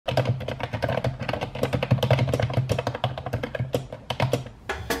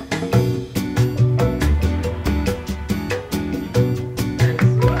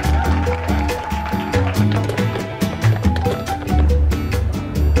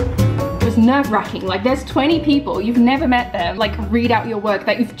is nerve-wracking. Like, there's 20 people, you've never met them, like, read out your work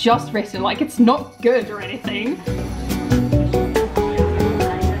that you've just written. Like, it's not good or anything.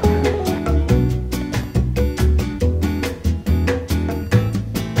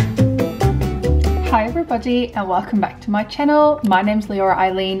 Hi everybody and welcome back to my channel. My name's Leora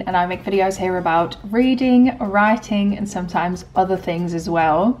Eileen and I make videos here about reading, writing and sometimes other things as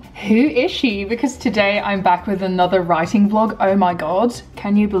well. Who is she? Because today I'm back with another writing vlog. Oh my god,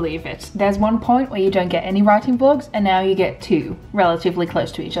 can you believe it? There's one point where you don't get any writing vlogs and now you get two relatively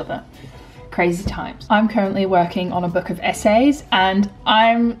close to each other. Crazy times. I'm currently working on a book of essays and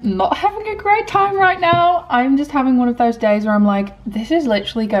I'm not having a great time right now. I'm just having one of those days where I'm like, this is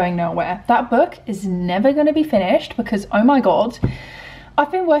literally going nowhere. That book is never going to be finished because, oh my god, I've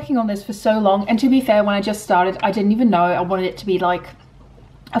been working on this for so long. And to be fair, when I just started, I didn't even know I wanted it to be like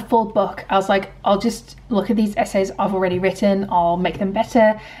a full book. I was like, I'll just look at these essays I've already written, I'll make them better,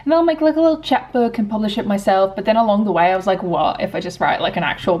 and then I'll make like a little chapbook and publish it myself. But then along the way I was like, what if I just write like an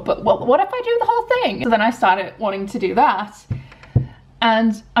actual book? What if I do the whole thing? So then I started wanting to do that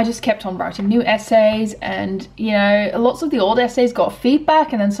and I just kept on writing new essays, and you know, lots of the old essays got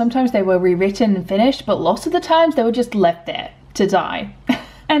feedback and then sometimes they were rewritten and finished, but lots of the times they were just left there to die.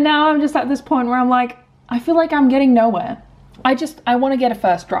 And now I'm just at this point where I'm like, I feel like I'm getting nowhere. I want to get a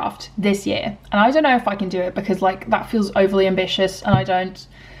first draft this year and I don't know if I can do it because like that feels overly ambitious and I don't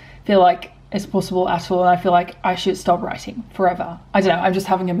feel like it's possible at all, and I feel like I should stop writing forever. I don't know, I'm just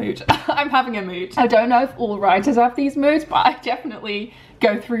having a mood. I'm having a mood. I don't know if all writers have these moods, but I definitely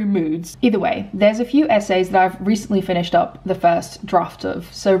go through moods. Either way, there's a few essays that I've recently finished up the first draft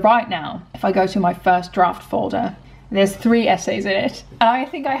of. So right now, if I go to my first draft folder, there's 3 essays in it, and I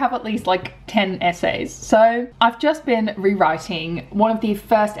think I have at least like 10 essays. So I've just been rewriting one of the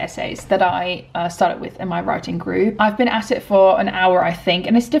first essays that I started with in my writing group. I've been at it for an hour, I think,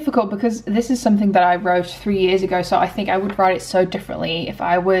 and it's difficult because this is something that I wrote 3 years ago, so I think I would write it so differently if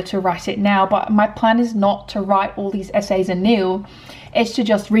I were to write it now. But my plan is not to write all these essays anew, it's to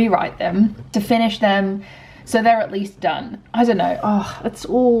just rewrite them, to finish them, so they're at least done. I don't know, oh, it's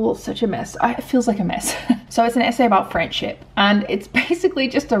all such a mess. It feels like a mess. So it's an essay about friendship and it's basically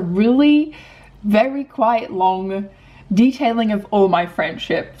just a really very quite long detailing of all my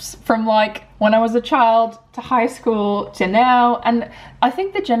friendships from like when I was a child to high school to now. And I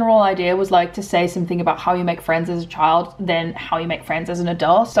think the general idea was like to say something about how you make friends as a child, then how you make friends as an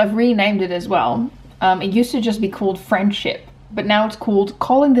adult. So I've renamed it as well. It used to just be called Friendship, but now it's called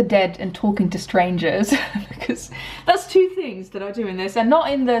Calling the Dead and Talking to Strangers because that's 2 things that I do in this, and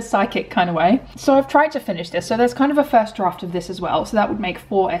not in the psychic kind of way. So I've tried to finish this, so there's kind of a first draft of this as well, so that would make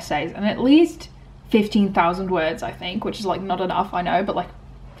 4 essays and at least 15,000 words, I think, which is like not enough, I know, but like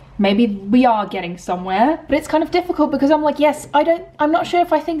maybe we are getting somewhere. But it's kind of difficult because I'm like, yes, I'm not sure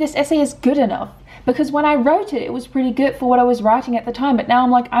if I think this essay is good enough, because when I wrote it, it was pretty good for what I was writing at the time, but now I'm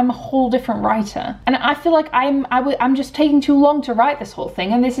like, I'm a whole different writer. And I feel like I'm just taking too long to write this whole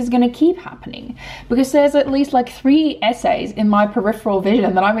thing, and this is gonna keep happening because there's at least like 3 essays in my peripheral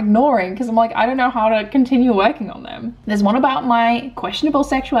vision that I'm ignoring because I'm like, I don't know how to continue working on them. There's one about my questionable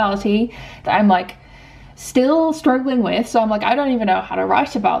sexuality that I'm like still struggling with, so I'm like, I don't even know how to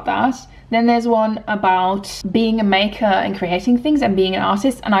write about that. Then there's one about being a maker and creating things and being an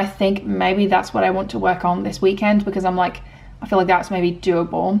artist, and I think maybe that's what I want to work on this weekend because I'm like, I feel like that's maybe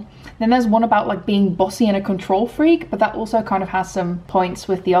doable. Then there's one about like being bossy and a control freak, but that also kind of has some points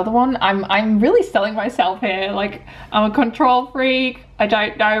with the other one. I'm really selling myself here, like I'm a control freak, I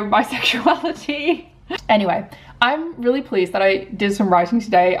don't know my sexuality. Anyway, I'm really pleased that I did some writing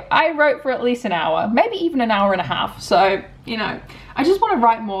today. I wrote for at least an hour, maybe even an hour and a half. So, you know, I just want to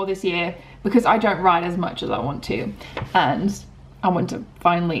write more this year because I don't write as much as I want to. And I want to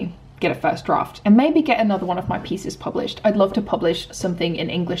finally get a first draft and maybe get another one of my pieces published. I'd love to publish something in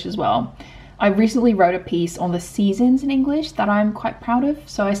English as well. I recently wrote a piece on the seasons in English that I'm quite proud of,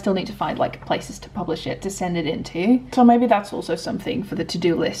 so I still need to find like places to publish it, to send it into. So maybe that's also something for the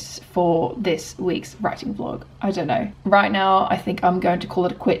to-do list for this week's writing vlog. I don't know. Right now, I think I'm going to call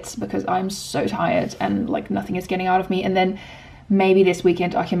it quits because I'm so tired and like nothing is getting out of me. And then maybe this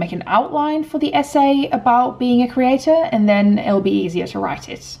weekend I can make an outline for the essay about being a creator and then it'll be easier to write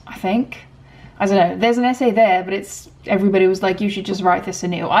it, I think. I don't know, there's an essay there, but it's, everybody was like, you should just write this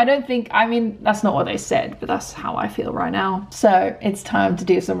anew. I mean, that's not what they said, but that's how I feel right now. So it's time to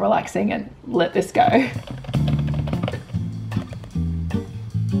do some relaxing and let this go.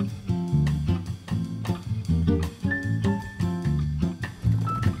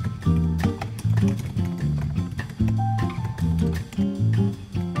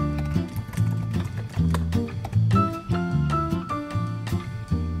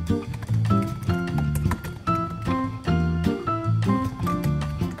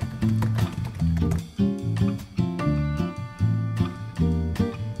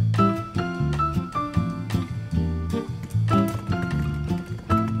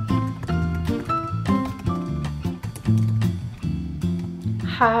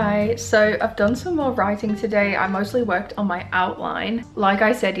 Hi, so I've done some more writing today. I mostly worked on my outline. Like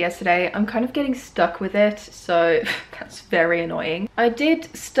I said yesterday, I'm kind of getting stuck with it, so that's very annoying. I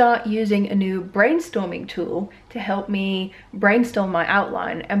did start using a new brainstorming tool to help me brainstorm my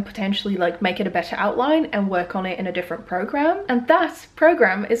outline and potentially like make it a better outline and work on it in a different program. And that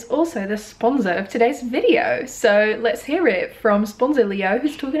program is also the sponsor of today's video. So let's hear it from sponsor Leo,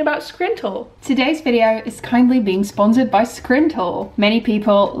 who's talking about Scrintle. Today's video is kindly being sponsored by Scrintle. Many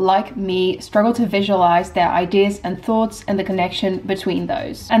people like me struggle to visualize their ideas and thoughts and the connection between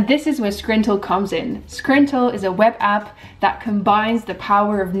those. And this is where Scrintle comes in. Scrintle is a web app that combines the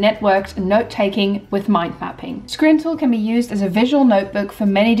power of networked note-taking with mind mapping. Scrintle can be used as a visual notebook for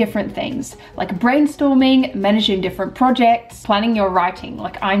many different things, like brainstorming, managing different projects, planning your writing,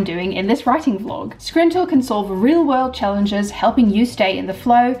 like I'm doing in this writing vlog. Scrintle can solve real-world challenges, helping you stay in the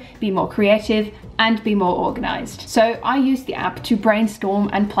flow, be more creative, and be more organized. So I use the app to brainstorm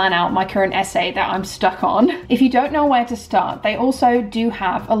and plan out my current essay that I'm stuck on. If you don't know where to start, they also do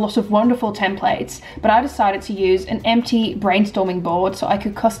have a lot of wonderful templates, but I decided to use an empty brainstorming board so I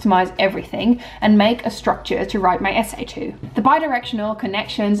could customize everything and make a structure to write my essay to. The bidirectional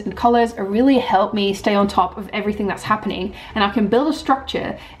connections and colors really help me stay on top of everything that's happening, and I can build a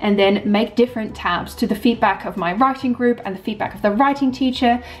structure and then make different tabs to the feedback of my writing group and the feedback of the writing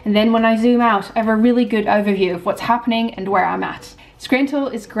teacher, and then when I zoom out, I have a really good overview of what's happening and where I'm at.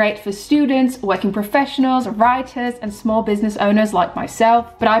 Scrintle is great for students, working professionals, writers, and small business owners like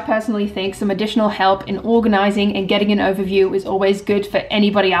myself, but I personally think some additional help in organizing and getting an overview is always good for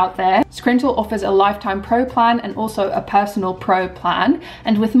anybody out there. Scrintle offers a lifetime pro plan and also a personal pro plan,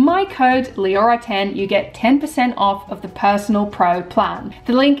 and with my code Leora10 you get 10% off of the personal pro plan.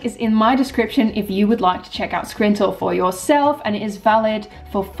 The link is in my description if you would like to check out Scrintle for yourself, and it is valid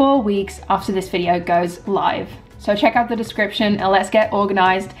for 4 weeks after this video goes live. So check out the description and let's get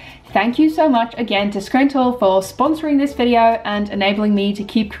organized. Thank you so much again to Scrintle for sponsoring this video and enabling me to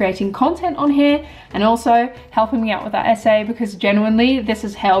keep creating content on here, and also helping me out with that essay, because genuinely this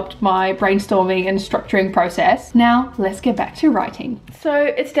has helped my brainstorming and structuring process. Now let's get back to writing. So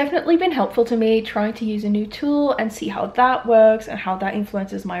it's definitely been helpful to me trying to use a new tool and see how that works and how that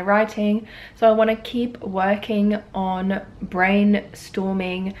influences my writing. So I want to keep working on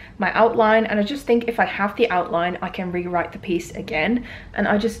brainstorming my outline, and I just think if I have the outline I can rewrite the piece again, and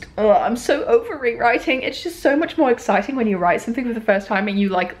I'm so over rewriting. It's just so much more exciting when you write something for the first time and you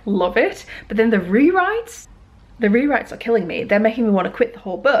like love it, but then the rewrites are killing me. They're making me want to quit the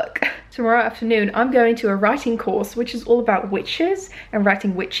whole book. Tomorrow afternoon I'm going to a writing course which is all about witches and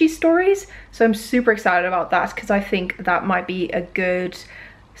writing witchy stories, so I'm super excited about that because I think that might be a good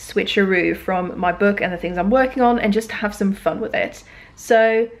switcheroo from my book and the things I'm working on, and just to have some fun with it.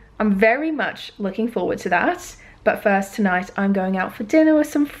 So I'm very much looking forward to that. But first, tonight I'm going out for dinner with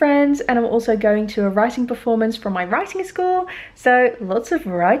some friends, and I'm also going to a writing performance from my writing school. So lots of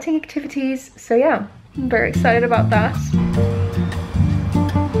writing activities. So yeah, I'm very excited about that.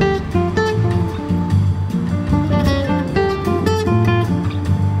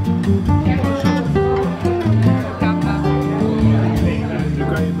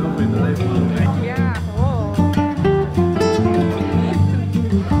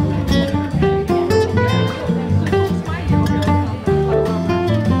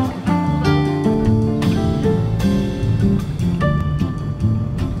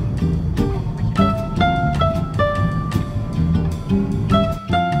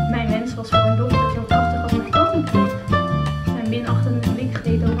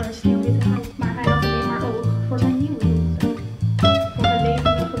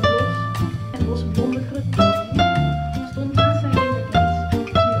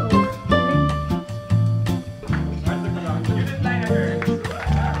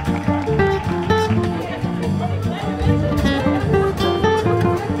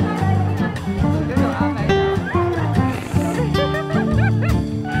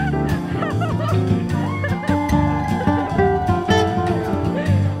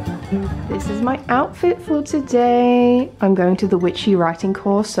 Outfit for today. I'm going to the witchy writing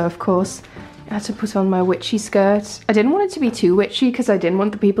course, so of course I had to put on my witchy skirt. I didn't want it to be too witchy because I didn't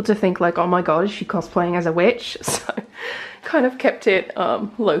want the people to think like, oh my god, is she cosplaying as a witch? So kind of kept it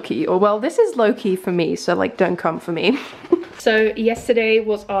low-key, or well, this is low-key for me, so like don't come for me. So yesterday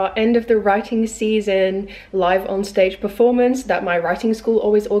was our end of the writing season live on stage performance that my writing school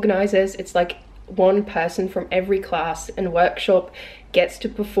always organizes. It's like one person from every class and workshop gets to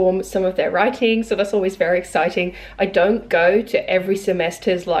perform some of their writing, so that's always very exciting. I don't go to every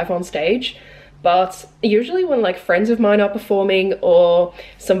semester's live on stage, but usually when like friends of mine are performing or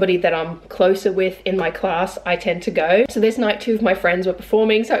somebody that I'm closer with in my class, I tend to go. So this night 2 of my friends were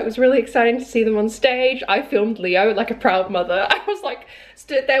performing, so it was really exciting to see them on stage. I filmed Leo like a proud mother. I was like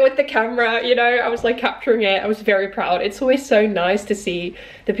stood there with the camera, you know, I was like capturing it. I was very proud. It's always so nice to see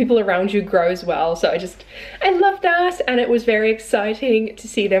the people around you grow as well. So I loved that, and it was very exciting to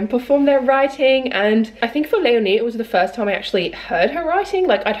see them perform their writing. And I think for Leonie, it was the first time I actually heard her writing.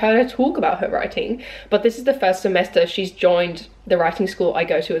 Like, I'd heard her talk about her writing, but this is the first semester she's joined the writing school I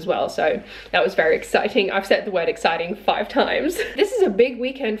go to as well, so that was very exciting. I've said the word exciting 5 times. This is a big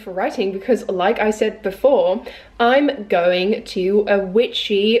weekend for writing because, like I said before, I'm going to a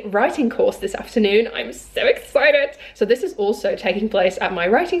witchy writing course this afternoon. I'm so excited. So this is also taking place at my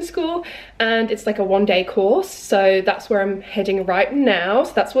writing school, and it's like a 1-day course, so that's where I'm heading right now.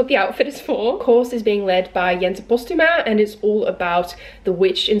 So that's what the outfit is for. The course is being led by Jente Postuma, and it's all about the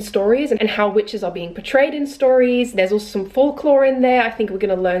witch in stories and how witches are being portrayed in stories. There's also some folklore in there. I think we're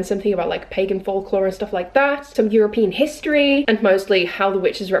going to learn something about like pagan folklore and stuff like that, some European history, and mostly how the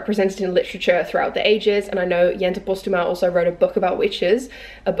witch is represented in literature throughout the ages. And I know Jente Postuma also wrote a book about witches,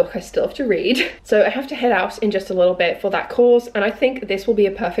 a book I still have to read. So I have to head out in just a little bit for that course, and I think this will be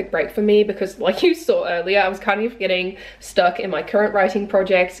a perfect break for me because, like you saw earlier, I was kind of getting stuck in my current writing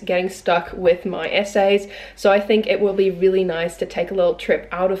projects, getting stuck with my essays. So I think it will be really nice to take a little trip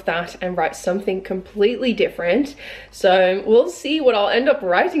out of that and write something completely different. So we'll see what I'll end up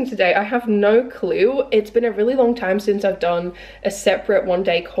writing today. I have no clue. It's been a really long time since I've done a separate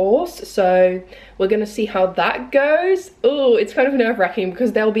 1-day course, so we're gonna see how that goes. Oh, it's kind of nerve-wracking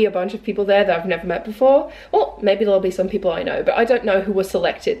because there'll be a bunch of people there that I've never met before. Well, maybe there'll be some people I know, but I don't know who was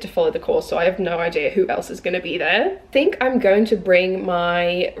selected to follow the course, so I have no idea who else is gonna be there. I think I'm going to bring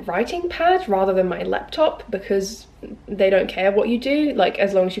my writing pad rather than my laptop because they don't care what you do, like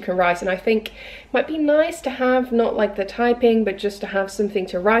as long as you can write. And I think it might be nice to have not like the typing, but just to have something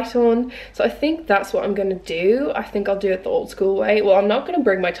to write on. So I think that's what I'm gonna do. I think I'll do it the old school way. Well, I'm not gonna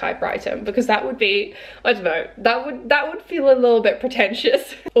bring my typewriter because that would be, I don't know, that would feel a little bit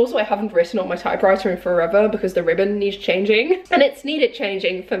pretentious. Also, I haven't written on my typewriter in forever because the ribbon needs changing, and it's needed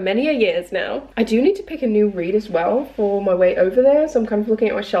changing for many a years now. I do need to pick a new read as well for my way over there, so I'm kind of looking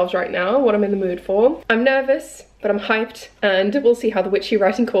at my shelves right now, what I'm in the mood for. I'm nervous, but I'm hyped, and we'll see how the witchy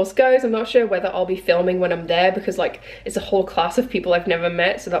writing course goes. I'm not sure whether I'll be filming when I'm there because like it's a whole class of people I've never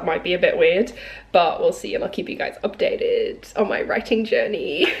met, so that might be a bit weird, but we'll see, and I'll keep you guys updated on my writing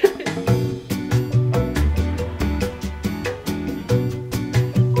journey.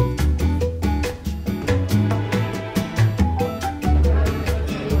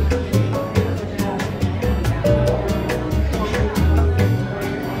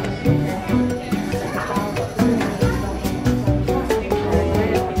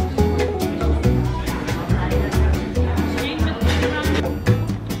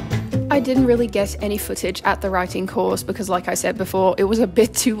 I didn't really get any footage at the writing course because, like I said before, it was a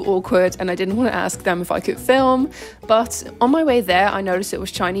bit too awkward and I didn't want to ask them if I could film. But on my way there, I noticed it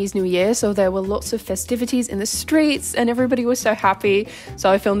was Chinese New Year, so there were lots of festivities in the streets and everybody was so happy. So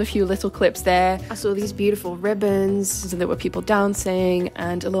I filmed a few little clips there. I saw these beautiful ribbons, and there were people dancing,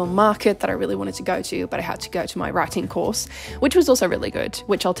 and a little market that I really wanted to go to, but I had to go to my writing course, which was also really good,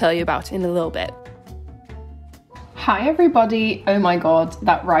 which I'll tell you about in a little bit. Hi everybody. Oh my god,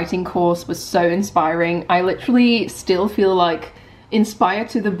 that writing course was so inspiring. I literally still feel like inspired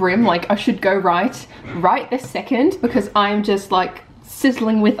to the brim, like I should go write right this second because I'm just like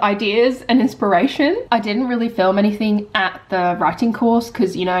sizzling with ideas and inspiration. I didn't really film anything at the writing course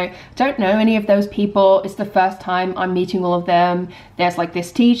because, you know, don't know any of those people. It's the first time I'm meeting all of them. There's like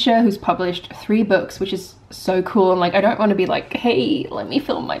this teacher who's published 3 books, which is so cool, and like I don't want to be like, hey, let me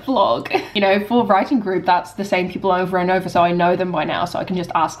film my vlog. You know, for writing group, that's the same people over and over, so I know them by now, so I can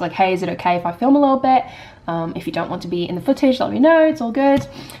just ask like, hey, is it okay if I film a little bit? If you don't want to be in the footage, let me know, it's all good.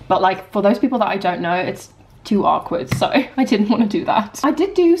 But like for those people that I don't know, it's too awkward, so I didn't want to do that. I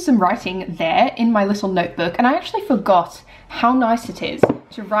did do some writing there in my little notebook, and I actually forgot how nice it is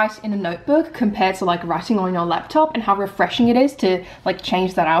to write in a notebook compared to like writing on your laptop, and how refreshing it is to like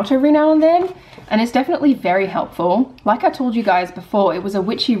change that out every now and then. And it's definitely very helpful. Like I told you guys before, it was a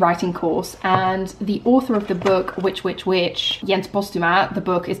witchy writing course, and the author of the book, Witch, Jente Postuma, the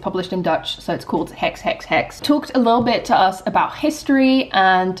book is published in Dutch, so it's called Hex, Hex, Hex, talked a little bit to us about history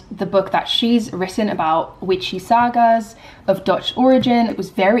and the book that she's written about witchy sagas of Dutch origin. It was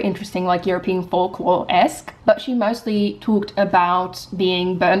very interesting, like European folklore-esque, but she mostly talked about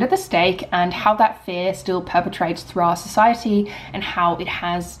being burned at the stake and how that fear still perpetrates through our society and how it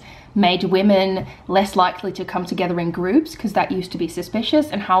has made women less likely to come together in groups, because that used to be suspicious,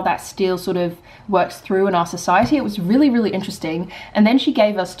 and how that still sort of works through in our society. It was really, really interesting. And then she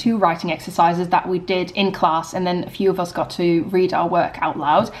gave us 2 writing exercises that we did in class, and then a few of us got to read our work out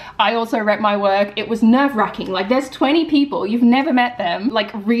loud. I also read my work. It was nerve-wracking. Like, there's 20 people, you've never met them,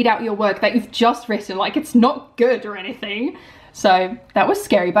 like, read out your work that you've just written. Like, it's not good or anything. So that was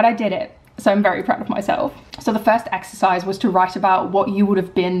scary, but I did it. So I'm very proud of myself. So the first exercise was to write about what you would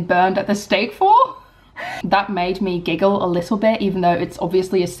have been burned at the stake for. That made me giggle a little bit, even though it's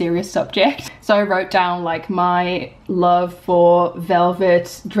obviously a serious subject. So I wrote down like my love for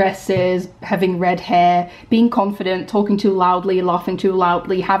velvet dresses, having red hair, being confident, talking too loudly, laughing too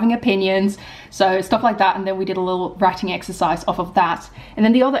loudly, having opinions, so stuff like that. And then we did a little writing exercise off of that. And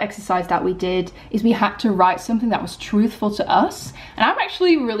then the other exercise that we did is we had to write something that was truthful to us. And I'm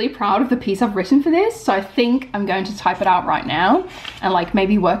actually really proud of the piece I've written for this, so I think I'm going to type it out right now and like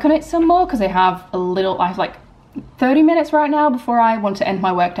maybe work on it some more, because I have like 30 minutes right now before I want to end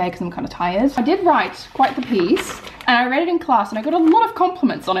my workday, because I'm kind of tired. I did write quite the piece, and I read it in class, and I got a lot of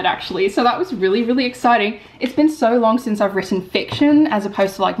compliments on it actually, so that was really, really exciting. It's been so long since I've written fiction, as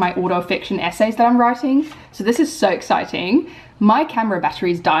opposed to like my auto fiction essays that I'm writing, so this is so exciting. My camera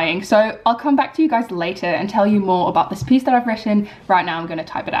battery is dying, so I'll come back to you guys later and tell you more about this piece that I've written. Right now I'm going to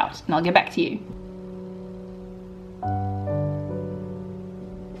type it out, and I'll get back to you.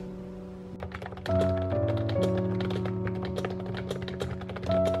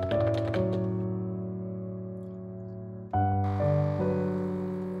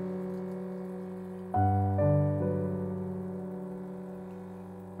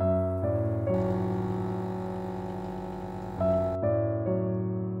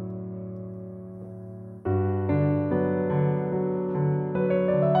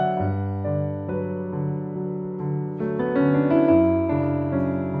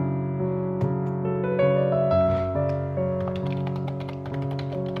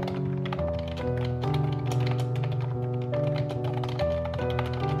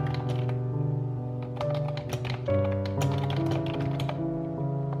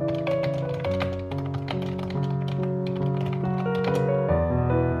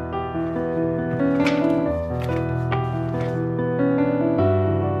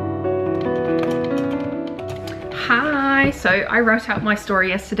 So I wrote out my story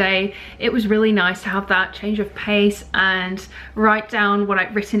yesterday. It was really nice to have that change of pace and write down what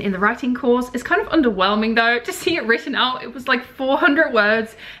I'd written in the writing course. It's kind of underwhelming though to see it written out. It was like 400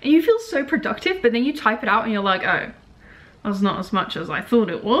 words and you feel so productive, but then you type it out and you're like, oh, that's not as much as I thought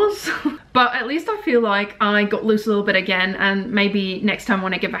it was. But at least I feel like I got loose a little bit again, and maybe next time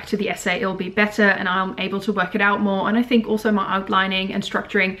when I get back to the essay it'll be better and I'm able to work it out more. And I think also my outlining and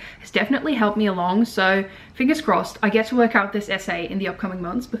structuring has definitely helped me along, so fingers crossed I get to work out this essay in the upcoming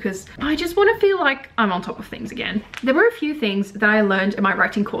months, because I just want to feel like I'm on top of things again. There were a few things that I learned in my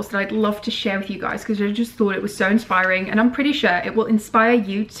writing course that I'd love to share with you guys, because I just thought it was so inspiring, and I'm pretty sure it will inspire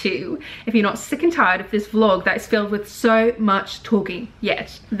you too. If you're not sick and tired of this vlog that is filled with so much talking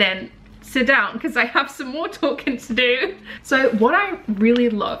yet, then sit down, because I have some more talking to do. So what I really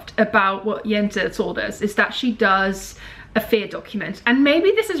loved about what Jente told us is that she does a fear document, and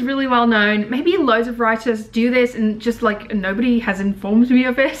maybe this is really well known, maybe loads of writers do this and just like nobody has informed me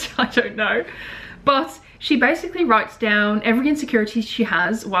of it. I don't know, but she basically writes down every insecurity she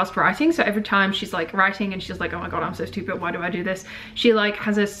has whilst writing. So every time she's like writing and she's like, oh my god, I'm so stupid, why do I do this, she like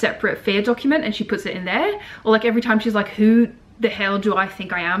has a separate fear document and she puts it in there. Or like every time she's like, who the hell do I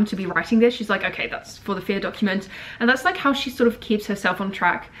think I am to be writing this, she's like, okay, that's for the fear document. And that's like how she sort of keeps herself on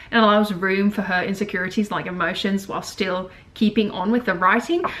track and allows room for her insecurities, like emotions, while still keeping on with the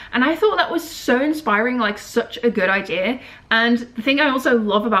writing. And I thought that was so inspiring, like such a good idea. And the thing I also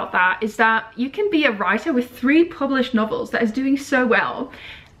love about that is that you can be a writer with 3 published novels that is doing so well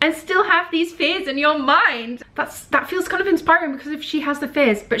and still have these fears in your mind. That feels kind of inspiring, because if she has the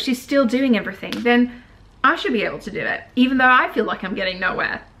fears but she's still doing everything, then I should be able to do it, even though I feel like I'm getting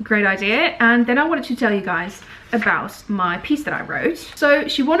nowhere. Great idea. And then I wanted to tell you guys about my piece that I wrote. So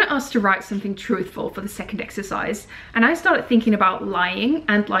she wanted us to write something truthful for the second exercise, and I started thinking about lying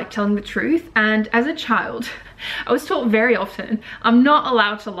and like telling the truth. And as a child, I was taught very often I'm not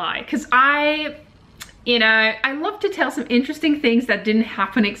allowed to lie, because you know, I love to tell some interesting things that didn't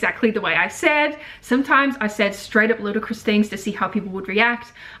happen exactly the way I said. Sometimes I said straight up ludicrous things to see how people would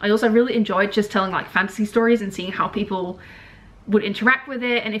react. I also really enjoyed just telling like fantasy stories and seeing how people would interact with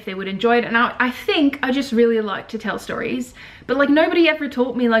it and if they would enjoy it. And I think I just really like to tell stories, but like nobody ever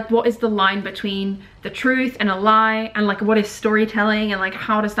taught me like what is the line between the truth and a lie, and like what is storytelling, and like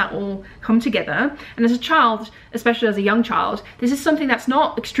how does that all come together. And as a child, especially as a young child, this is something that's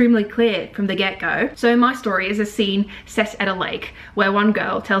not extremely clear from the get-go. So in my story is a scene set at a lake where one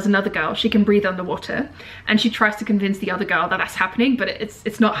girl tells another girl she can breathe underwater, and she tries to convince the other girl that that's happening, but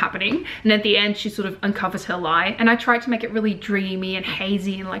it's not happening. And at the end she sort of uncovers her lie, and I tried to make it really dreamy and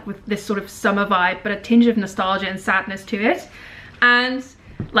hazy and like with this sort of summer vibe, but a tinge of nostalgia and sadness to it, and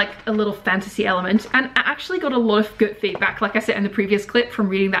like a little fantasy element. And I actually got a lot of good feedback, like I said in the previous clip, from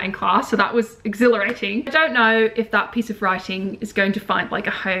reading that in class, so that was exhilarating. I don't know if that piece of writing is going to find like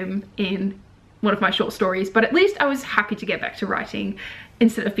a home in one of my short stories, but at least I was happy to get back to writing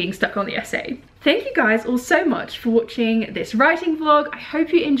instead of being stuck on the essay. Thank you guys all so much for watching this writing vlog. I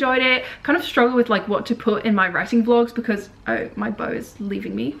hope you enjoyed it. Kind of struggle with like what to put in my writing vlogs because, oh, my bow is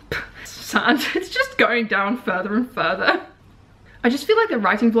leaving me. It's sad. It's just going down further and further. I just feel like the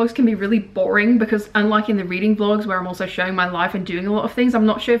writing vlogs can be really boring because, unlike in the reading vlogs where I'm also showing my life and doing a lot of things, I'm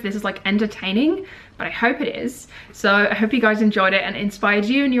not sure if this is like entertaining, but I hope it is. So I hope you guys enjoyed it and inspired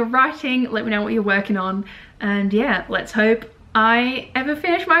you in your writing. Let me know what you're working on. And yeah, let's hope I ever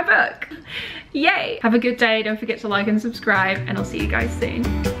finish my book. Yay! Have a good day. Don't forget to like and subscribe, and I'll see you guys soon.